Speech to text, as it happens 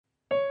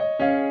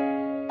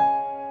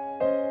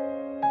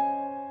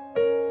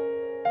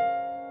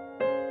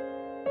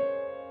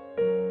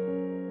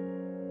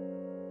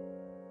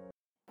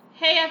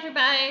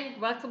everybody.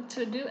 Welcome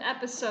to a new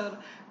episode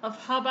of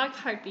Hallmark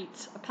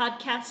Heartbeats, a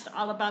podcast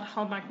all about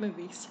Hallmark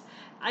movies.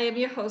 I am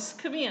your host,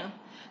 Camille.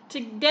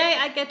 Today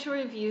I get to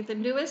review the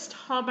newest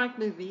Hallmark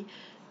movie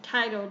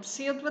titled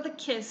Sealed with a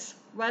Kiss,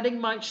 Wedding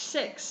March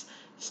 6,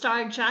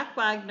 starring Jack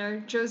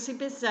Wagner, Josie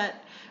Bissett,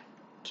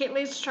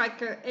 Caitlin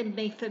Stryker, and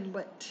Nathan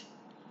Witt.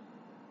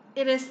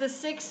 It is the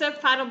sixth and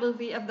final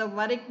movie of the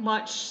Wedding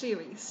March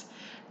series.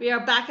 We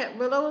are back at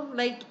Willow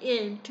Lake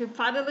Inn to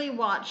finally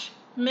watch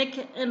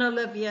Mick and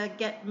Olivia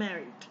get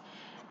married.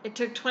 It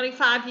took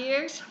 25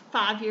 years,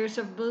 5 years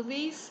of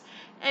movies,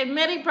 and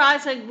many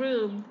brides and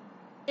grooms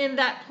in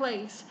that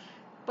place,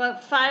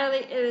 but finally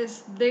it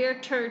is their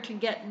turn to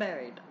get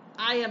married.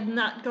 I am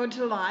not going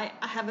to lie,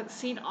 I haven't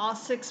seen all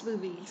 6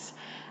 movies.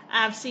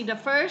 I have seen the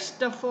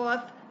first, the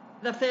fourth,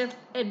 the fifth,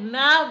 and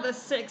now the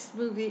 6th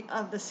movie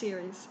of the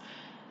series.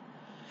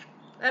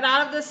 And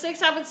out of the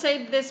 6, I would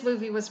say this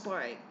movie was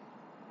boring.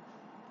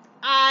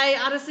 I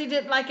honestly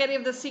didn't like any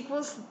of the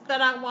sequels that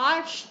I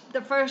watched.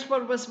 The first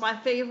one was my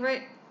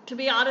favorite. To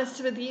be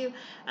honest with you,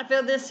 I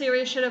feel this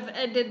series should have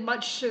ended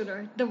much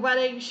sooner. The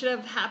wedding should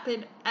have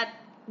happened at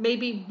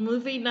maybe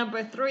movie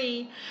number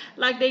 3,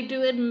 like they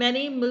do in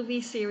many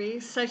movie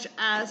series, such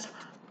as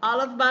All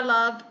of My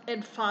Love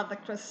and Father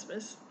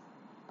Christmas.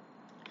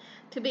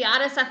 To be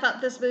honest, I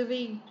felt this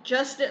movie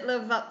just didn't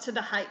live up to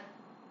the hype.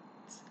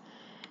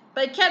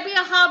 But it can't be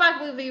a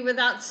Hallmark movie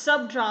without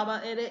some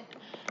drama in it.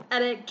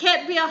 And it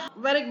can't be a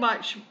Wedding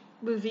March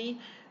movie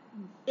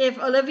if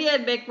Olivia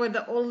and Mick were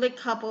the only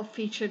couple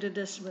featured in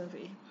this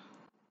movie.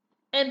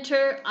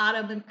 Enter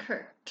Autumn and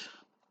Kurt.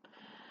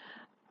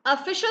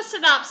 Official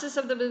synopsis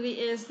of the movie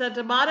is that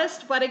the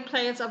modest wedding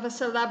plans of a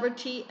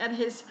celebrity and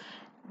his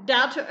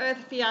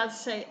down-to-earth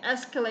fiancée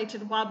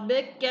escalated while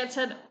Mick gets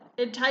an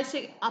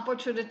enticing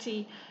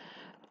opportunity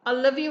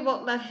Olivia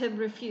won't let him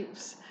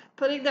refuse,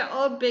 putting their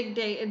own big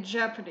day in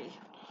jeopardy.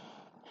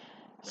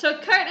 So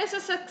Kurt is a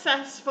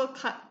successful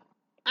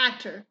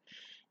actor.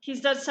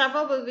 He's done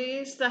several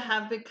movies that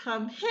have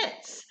become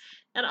hits,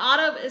 and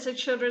Autumn is a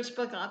children's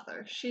book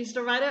author. She's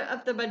the writer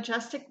of the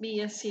Majestic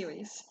Mia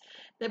series.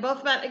 They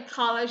both met in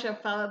college and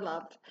fell in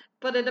love.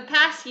 But in the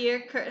past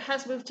year, Kurt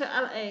has moved to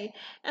LA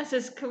as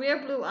his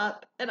career blew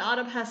up, and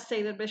Autumn has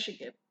stayed in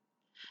Michigan.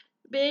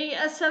 Being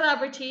a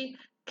celebrity,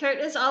 Kurt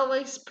is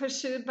always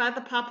pursued by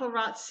the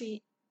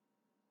paparazzi,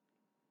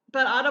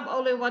 but Autumn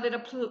only wanted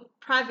a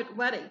private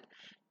wedding.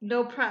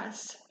 No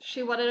press.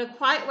 She wanted a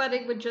quiet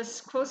wedding with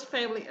just close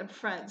family and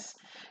friends.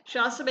 She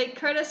also made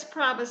Curtis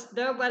promise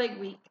their wedding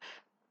week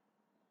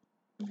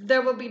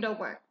there would be no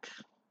work.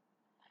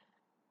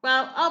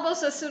 Well,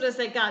 almost as soon as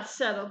they got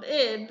settled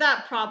in,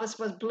 that promise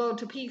was blown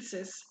to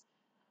pieces.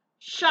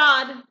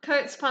 Sean,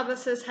 Kurt's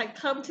publicist, had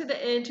come to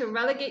the inn to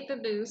relegate the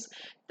news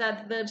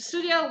that the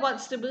studio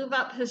wants to move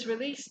up his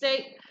release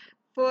date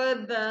for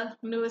the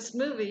newest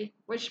movie,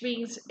 which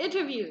means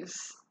interviews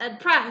and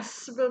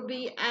press will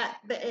be at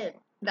the inn.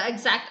 The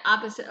exact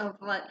opposite of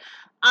what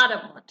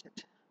Autumn wanted.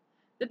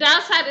 The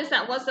downside is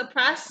that once the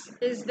press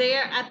is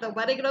there at the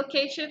wedding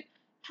location,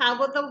 how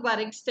will the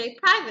wedding stay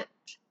private?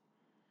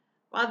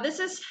 While this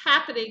is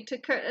happening to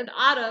Kurt and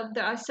Autumn,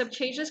 there are some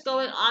changes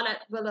going on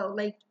at Willow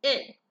Lake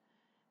Inn.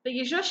 The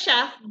usual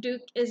chef,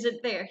 Duke,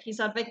 isn't there.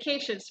 He's on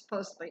vacation,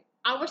 supposedly.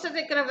 I wish that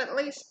they could have at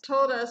least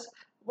told us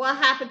what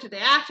happened to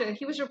the actor.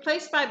 He was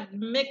replaced by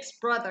Mick's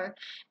brother,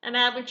 an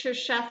amateur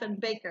chef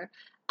and baker.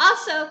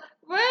 Also,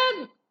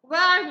 where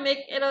are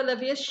Mick and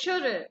Olivia's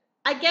children?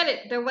 I get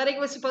it. Their wedding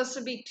was supposed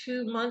to be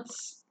 2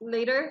 months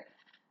later.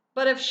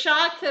 But if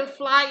Sean could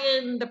fly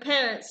in the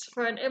parents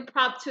for an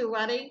impromptu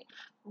wedding,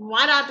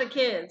 why not the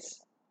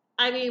kids?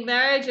 I mean,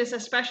 marriages,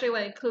 especially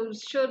when it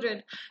includes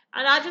children,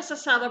 are not just a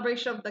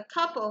celebration of the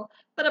couple,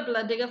 but a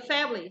blending of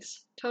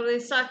families. Totally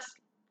sucks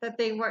that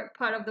they weren't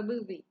part of the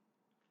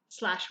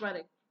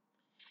movie/wedding.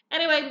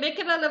 Anyway, Mick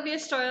and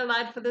Olivia's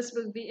storyline for this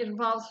movie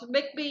involves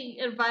Mick being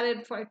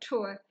invited for a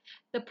tour.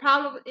 The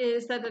problem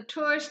is that the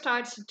tour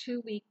starts in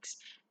 2 weeks,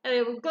 and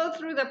it will go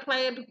through the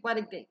planned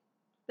wedding date.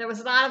 There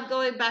was a lot of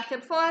going back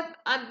and forth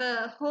on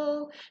the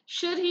whole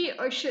should he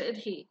or shouldn't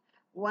he.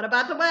 What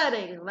about the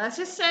wedding? Let's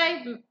just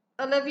say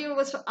Olivia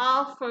was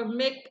all for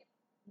Mick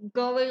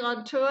going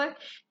on tour.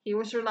 He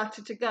was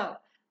reluctant to go.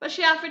 But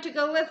she offered to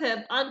go with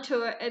him on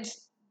tour and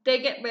they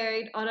get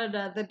married on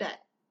another day.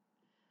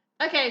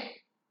 Okay,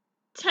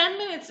 10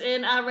 minutes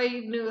in, I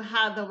already knew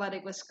how the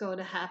wedding was going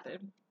to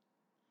happen.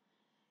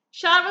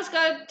 Sean was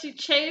going to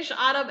change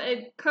Autumn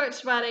and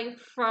Kurt's wedding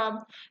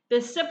from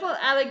this simple,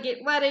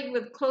 elegant wedding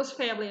with close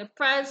family and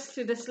friends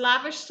to this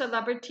lavish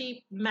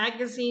celebrity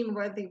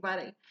magazine-worthy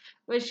wedding,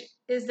 which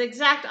is the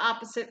exact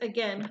opposite,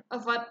 again,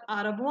 of what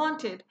Autumn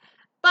wanted.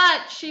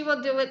 But she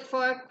will do it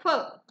for,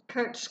 quote,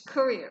 Kurt's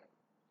career.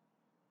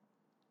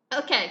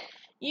 Okay,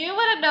 you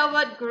want to know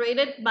what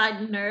grated my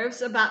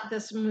nerves about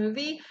this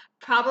movie?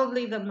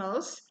 Probably the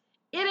most.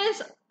 It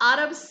is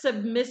Autumn's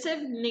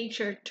submissive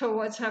nature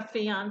towards her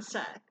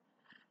fiancé.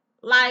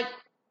 Like,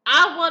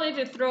 I wanted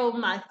to throw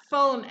my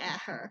phone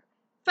at her.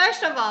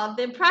 First of all,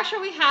 the impression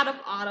we had of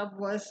Autumn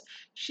was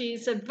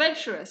she's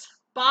adventurous,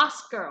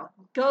 boss girl,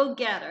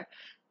 go-getter.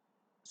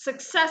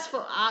 successful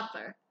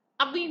author.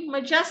 I mean,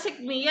 Majestic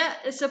Mia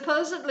is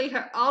supposedly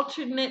her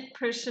alternate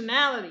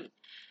personality.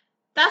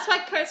 That's why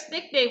Kurt's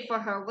nickname for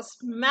her was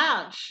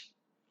Madge.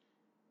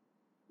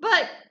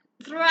 But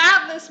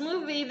throughout this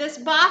movie, this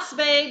boss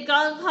babe,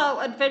 gung ho,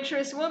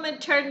 adventurous woman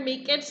turned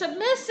meek and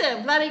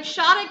submissive, letting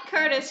Sean and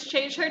Curtis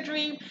change her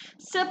dream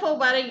simple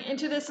wedding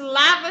into this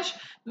lavish,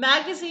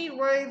 magazine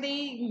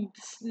worthy,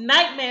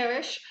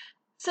 nightmarish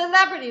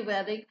celebrity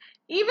wedding,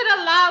 even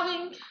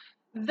allowing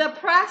the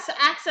press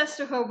access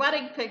to her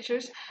wedding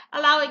pictures,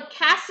 allowing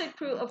cast and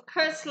crew of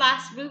Kurt's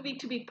last movie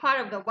to be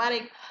part of the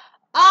wedding,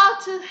 all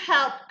to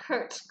help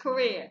Kurt's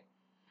career.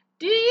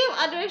 Do you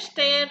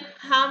understand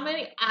how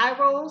many eye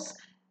rolls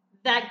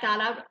that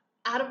got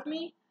out of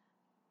me?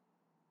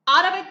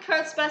 Autumn and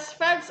Kurt's best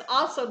friends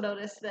also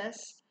noticed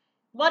this.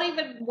 One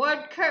even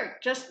warned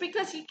Kurt, just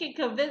because you can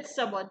convince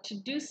someone to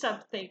do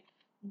something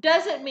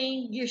doesn't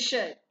mean you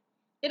should.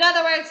 In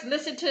other words,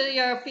 listen to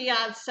your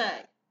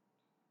fiance.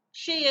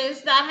 She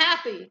is not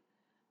happy.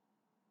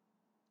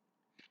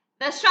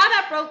 The straw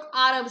that broke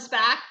Autumn's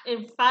back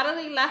and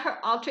finally let her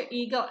alter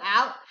ego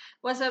out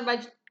was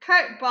when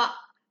Kurt bought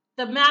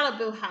the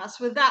Malibu house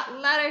without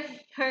letting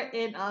her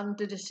in on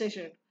the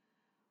decision.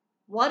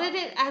 Wanted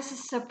it as a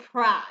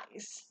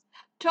surprise.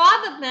 To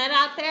all the men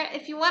out there,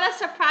 if you want to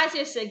surprise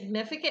your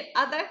significant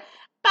other,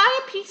 buy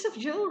a piece of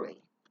jewelry.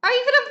 Or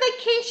even a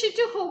vacation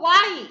to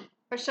Hawaii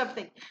or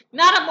something.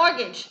 Not a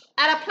mortgage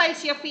at a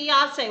place your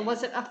fiance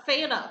wasn't a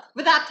fan of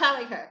without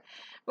telling her.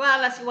 Well,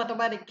 unless you want the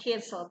wedding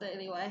canceled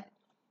anyway.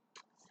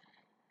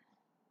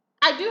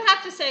 I do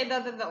have to say,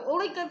 though, that the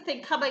only good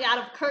thing coming out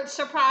of Kurt's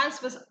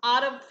surprise was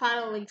Autumn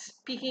finally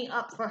speaking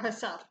up for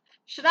herself.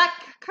 Should let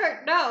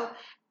Kurt know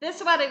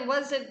this wedding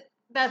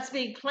that's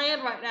being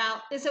planned right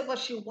now isn't what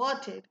she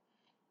wanted.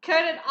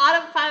 Kurt and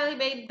Autumn finally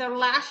made their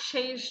last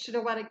change to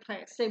the wedding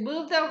plans. They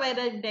moved their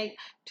wedding date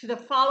to the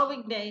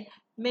following day,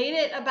 made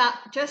it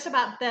just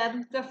about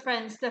them, their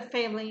friends, their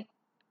family,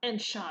 and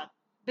Sean,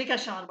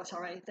 because Sean was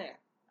already there.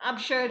 I'm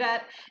sure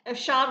that if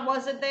Sean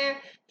wasn't there,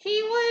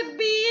 he would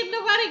be in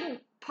the wedding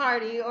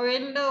party or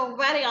in the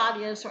wedding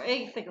audience or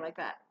anything like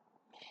that.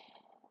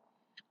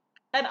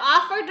 And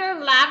offered their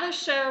lavish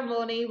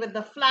ceremony with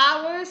the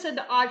flowers and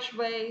the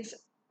archways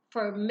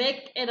for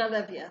Mick and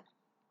Olivia.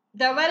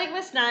 The wedding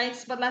was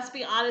nice, but let's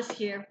be honest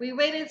here. We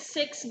waited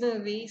 6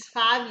 movies,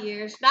 5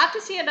 years, not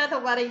to see another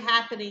wedding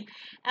happening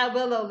at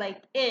Willow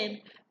Lake Inn.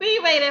 We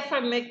waited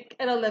for Mick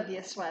and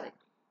Olivia's wedding.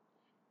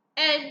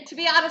 And to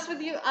be honest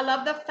with you, I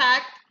love the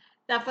fact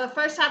that for the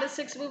first time in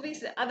 6 movies,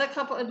 the other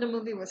couple in the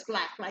movie was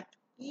black. Like,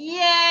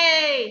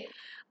 yay!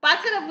 But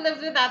I could have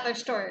lived without their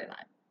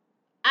storyline.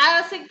 I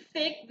honestly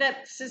think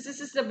that since this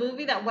is the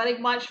movie that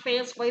Wedding March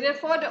fans waited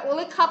for, the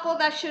only couple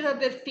that should have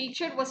been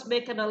featured was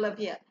Mick and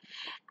Olivia.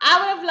 I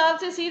would have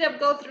loved to see them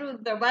go through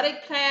their wedding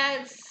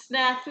plans,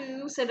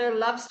 snafus, and their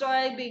love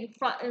story being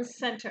front and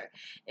center.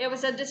 It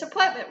was a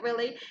disappointment,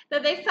 really,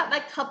 that they felt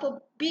like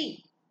couple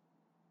B,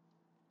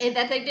 and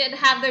that they didn't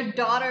have their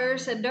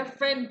daughters and their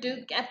friend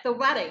Duke at the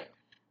wedding.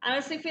 I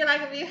honestly feel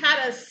like if you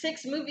had a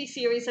 6-movie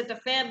series at the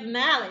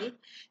finale,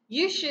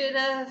 you should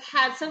have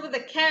had some of the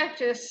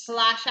characters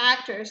 /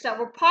 actors that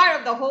were part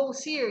of the whole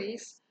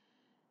series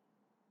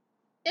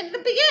from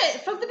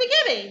the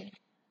beginning.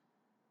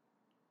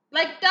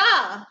 Like,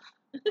 duh.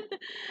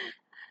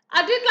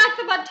 I did like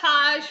the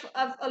montage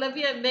of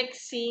Olivia and Mick's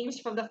scenes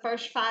from the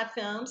first 5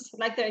 films,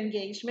 like their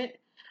engagement.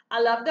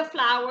 I love the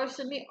flowers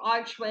in the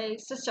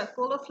archways, the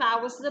circle of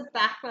flowers in the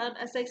background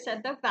as they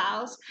said their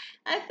vows.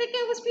 I think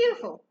it was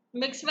beautiful.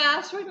 Mick's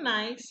vows were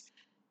nice,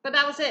 but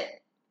that was it.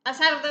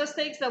 Aside of those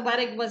things, the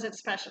wedding wasn't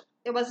special.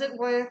 It wasn't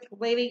worth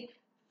waiting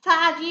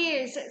 5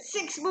 years,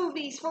 6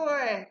 movies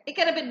for. It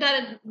could have been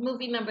done in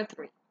movie number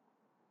 3.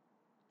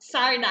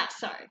 Sorry, not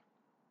sorry.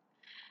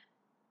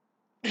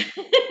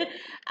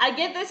 I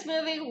give this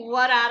movie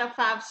 1 out of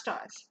 5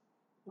 stars.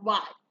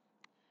 Why?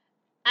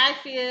 I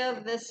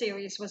feel this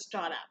series was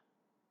drawn out.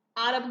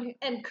 Autumn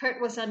and Kurt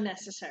was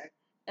unnecessary.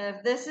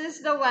 If this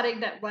is the wedding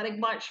that Wedding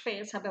March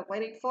fans have been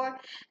waiting for,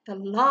 the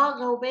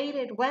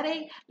long-awaited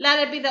wedding, let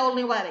it be the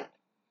only wedding.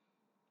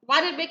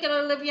 Why did Mick and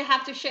Olivia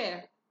have to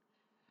share?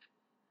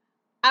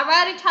 I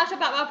already talked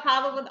about my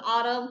problem with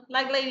Autumn.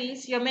 Like,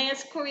 ladies, your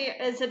man's career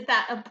isn't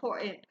that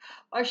important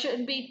or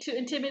shouldn't be too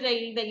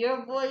intimidating that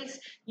your voice,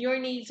 your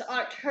needs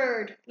aren't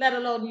heard, let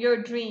alone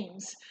your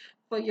dreams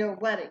for your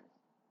wedding.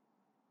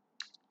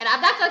 And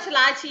I'm not going to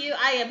lie to you,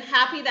 I am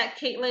happy that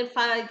Caitlin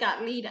finally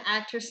got lead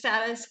actor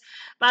status,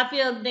 but I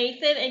feel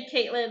Nathan and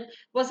Caitlin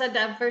was a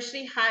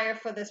diversity hire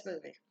for this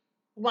movie.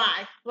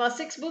 Why? Well,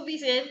 6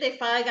 movies in, they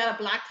finally got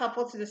a black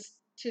couple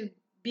to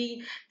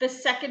be the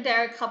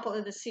secondary couple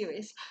in the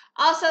series.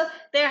 Also,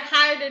 they're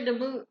hired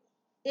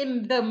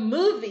in the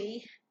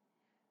movie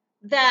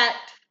that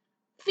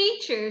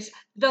features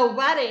the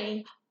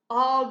wedding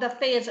all the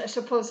fans are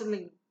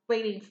supposedly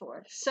waiting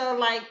for. So,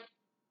 like,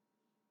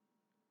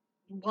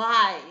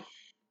 why?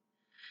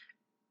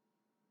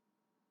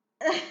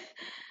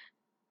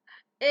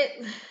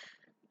 it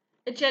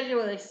it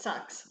genuinely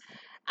sucks.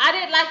 I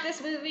didn't like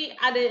this movie.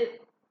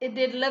 It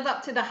didn't live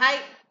up to the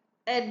hype.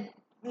 And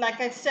like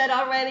I said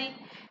already,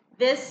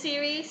 this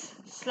series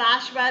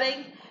slash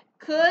wedding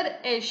could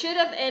and should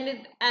have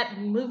ended at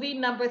movie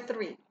number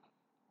 3,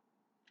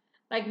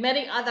 like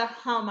many other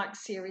Hallmark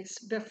series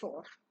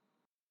before.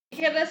 You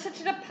can listen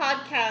to the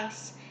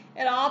podcast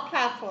in all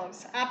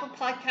platforms: Apple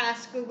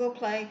Podcasts, Google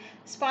Play,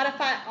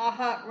 Spotify,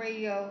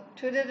 iHeartRadio,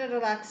 TuneIn and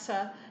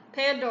Alexa,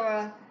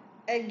 Pandora,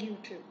 and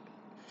YouTube.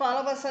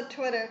 Follow us on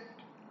Twitter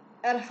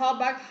at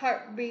Hallmark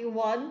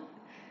Heartbeat1,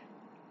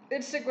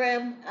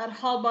 Instagram at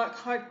Hallmark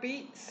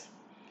Heartbeats,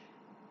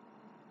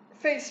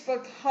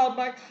 Facebook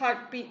Hallmark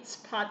Heartbeats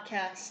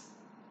Podcast.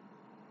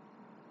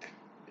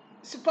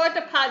 Support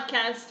the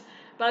podcast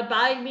by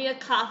buying me a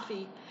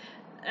coffee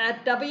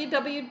at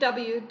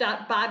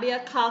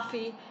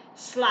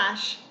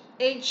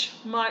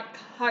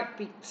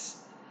www.buymeacoffee.com/HMarkHeartbeats.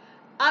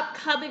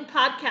 Upcoming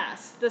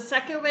podcasts. The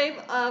second wave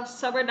of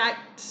Summer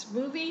Nights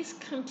movies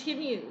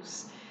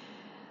continues.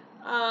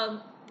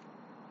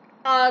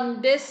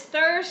 On this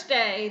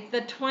Thursday,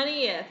 the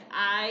 20th,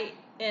 I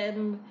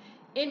am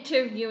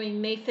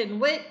interviewing Nathan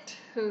Witt,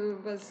 who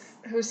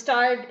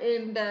starred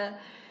in the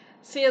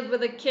Sealed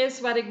with a Kiss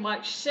Wedding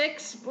March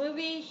 6th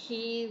movie.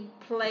 He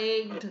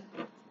played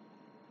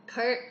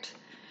Kurt.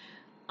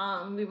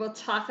 We will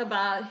talk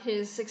about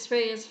his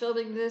experience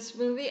filming this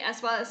movie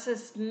as well as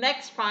his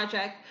next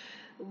project,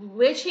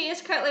 which he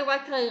is currently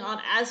working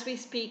on as we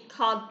speak,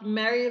 called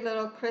Merry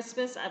Little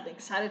Christmas. I'm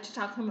excited to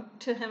talk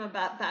to him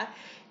about that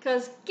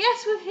because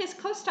guess who his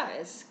co-star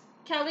is?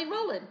 Kelly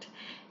Rowland,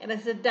 and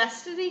as a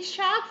Destiny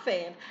Child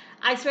fan,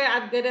 I swear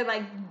I'm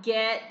gonna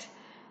get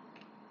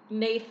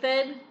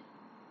Nathan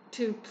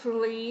to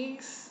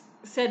please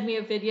send me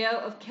a video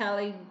of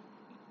Kelly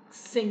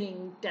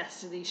singing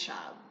Destiny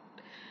Child.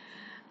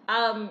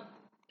 On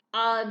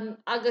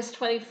August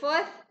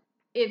 24th,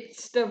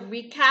 it's the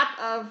recap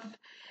of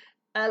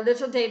a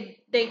little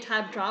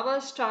daytime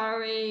drama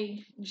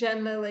starring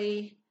Jen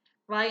Lilly,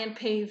 Ryan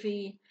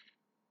Pavey,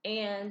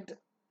 and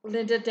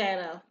Linda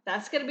Dano.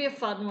 That's going to be a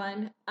fun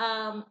one.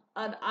 On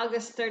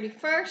August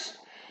 31st,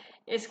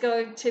 it's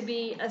going to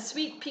be a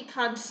Sweet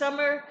Pecan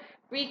Summer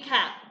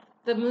recap.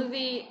 The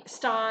movie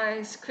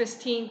stars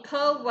Christine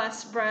Coe,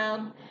 Wes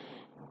Brown,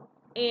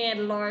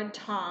 and Lauren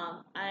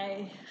Tom.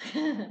 I'm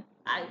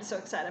so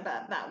excited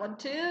about that one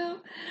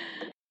too.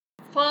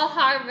 Fall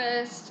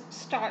harvest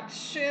starts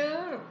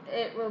soon.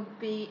 It will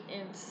be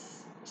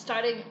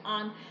starting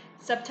on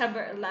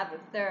September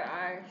 11th. There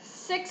are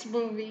 6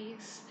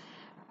 movies,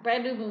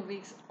 brand new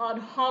movies on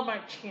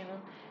Hallmark Channel,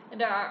 and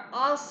there are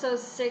also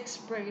 6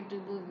 brand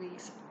new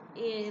movies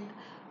in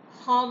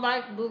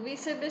Hallmark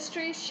Movies and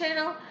Mysteries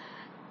Channel.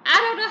 I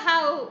don't know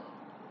how.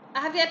 I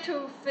have yet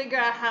to figure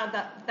out how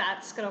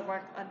that's gonna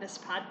work on this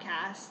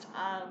podcast.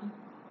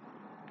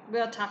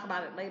 We'll talk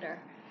about it later.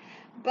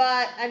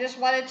 But I just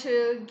wanted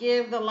to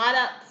give the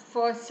lineup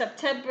for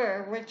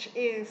September, which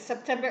is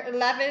September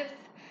 11th.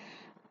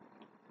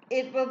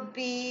 It will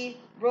be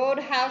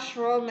Roadhouse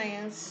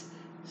Romance,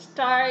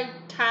 starring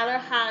Tyler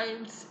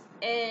Hynes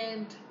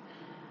and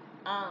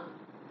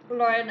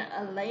Lauren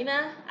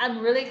Elena. I'm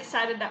really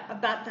excited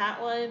about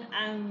that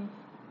one.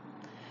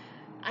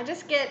 I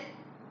just get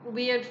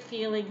weird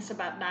feelings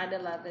about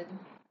 9/11.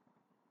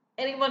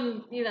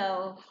 Anyone,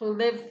 who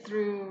lived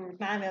through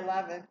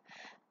 9/11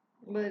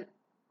 would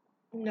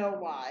know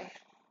why.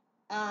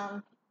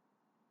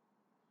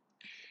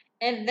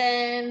 And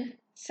then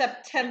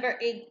September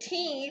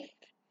 18th,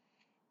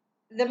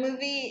 the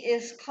movie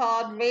is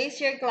called Raise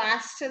Your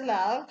Glass to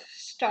Love,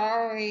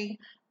 starring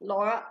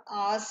Laura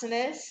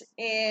Osnes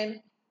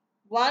and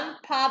Juan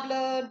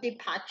Pablo Di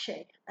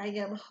Pace. I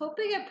am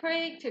hoping and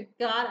praying to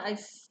God I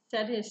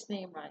said his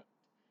name right.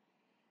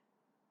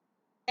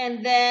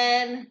 And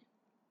then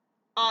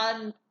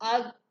on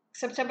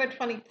September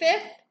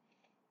 25th,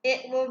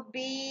 it will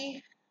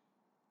be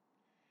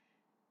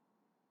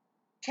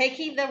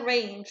Taking the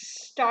Reins,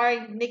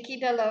 starring Nikki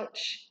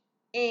DeLoach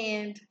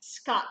and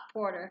Scott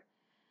Porter.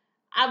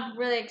 I'm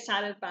really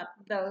excited about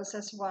those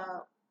as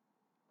well.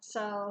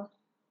 So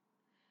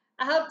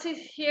I hope to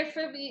hear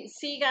from you.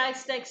 See you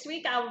guys next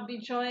week. I will be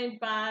joined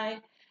by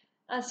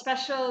a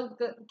special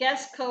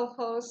guest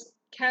co-host,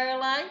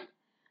 Caroline.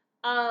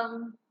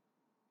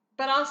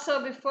 But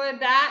also before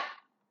that,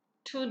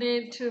 tune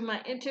in to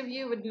my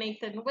interview with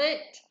Nathan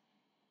Witt.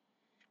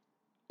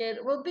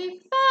 It will be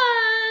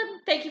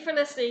fun. Thank you for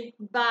listening.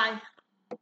 Bye.